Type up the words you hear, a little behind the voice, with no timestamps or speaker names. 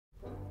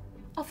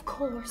Of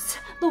course.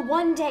 The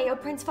one day a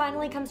prince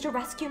finally comes to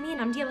rescue me and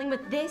I'm dealing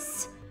with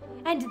this,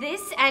 and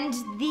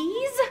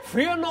these?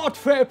 Fear not,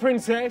 fair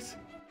princess.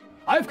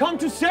 I've come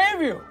to save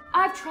you.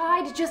 I've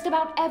tried just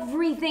about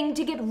everything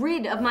to get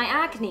rid of my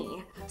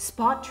acne.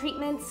 Spot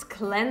treatments,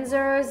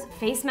 cleansers,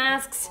 face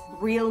masks,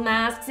 real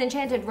masks,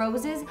 enchanted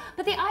roses,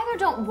 but they either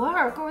don't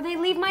work or they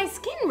leave my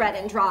skin red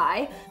and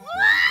dry.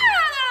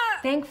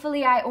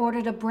 Thankfully, I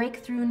ordered a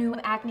breakthrough new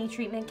acne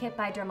treatment kit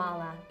by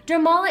Dermala.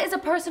 Dermala is a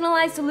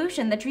personalized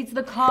solution that treats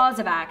the cause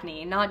of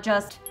acne, not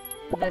just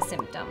the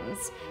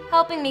symptoms,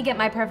 helping me get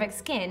my perfect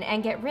skin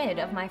and get rid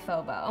of my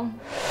phobo.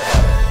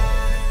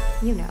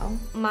 You know,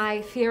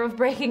 my fear of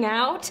breaking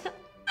out.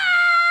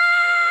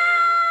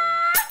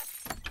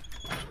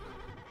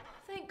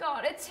 Thank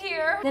God it's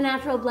here. The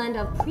natural blend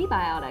of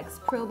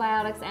prebiotics,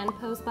 probiotics, and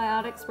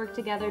postbiotics work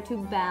together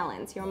to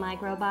balance your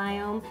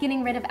microbiome,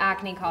 getting rid of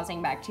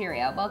acne-causing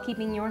bacteria while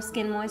keeping your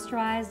skin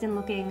moisturized and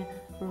looking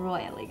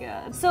royally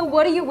good. So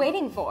what are you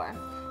waiting for?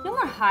 No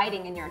more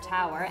hiding in your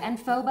tower, and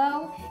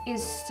phobo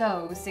is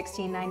so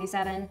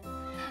 $16.97.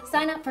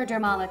 Sign up for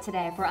Dermala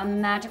today for a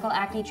magical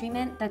acne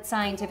treatment that's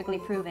scientifically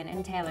proven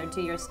and tailored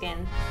to your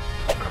skin.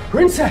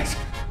 Princess!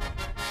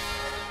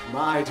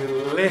 My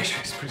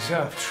delicious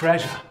preserved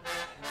treasure.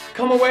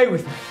 Come away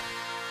with me.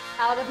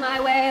 Out of my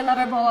way,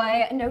 lover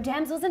boy. No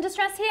damsels in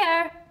distress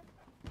here.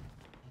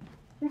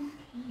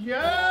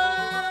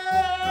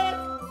 Yeah!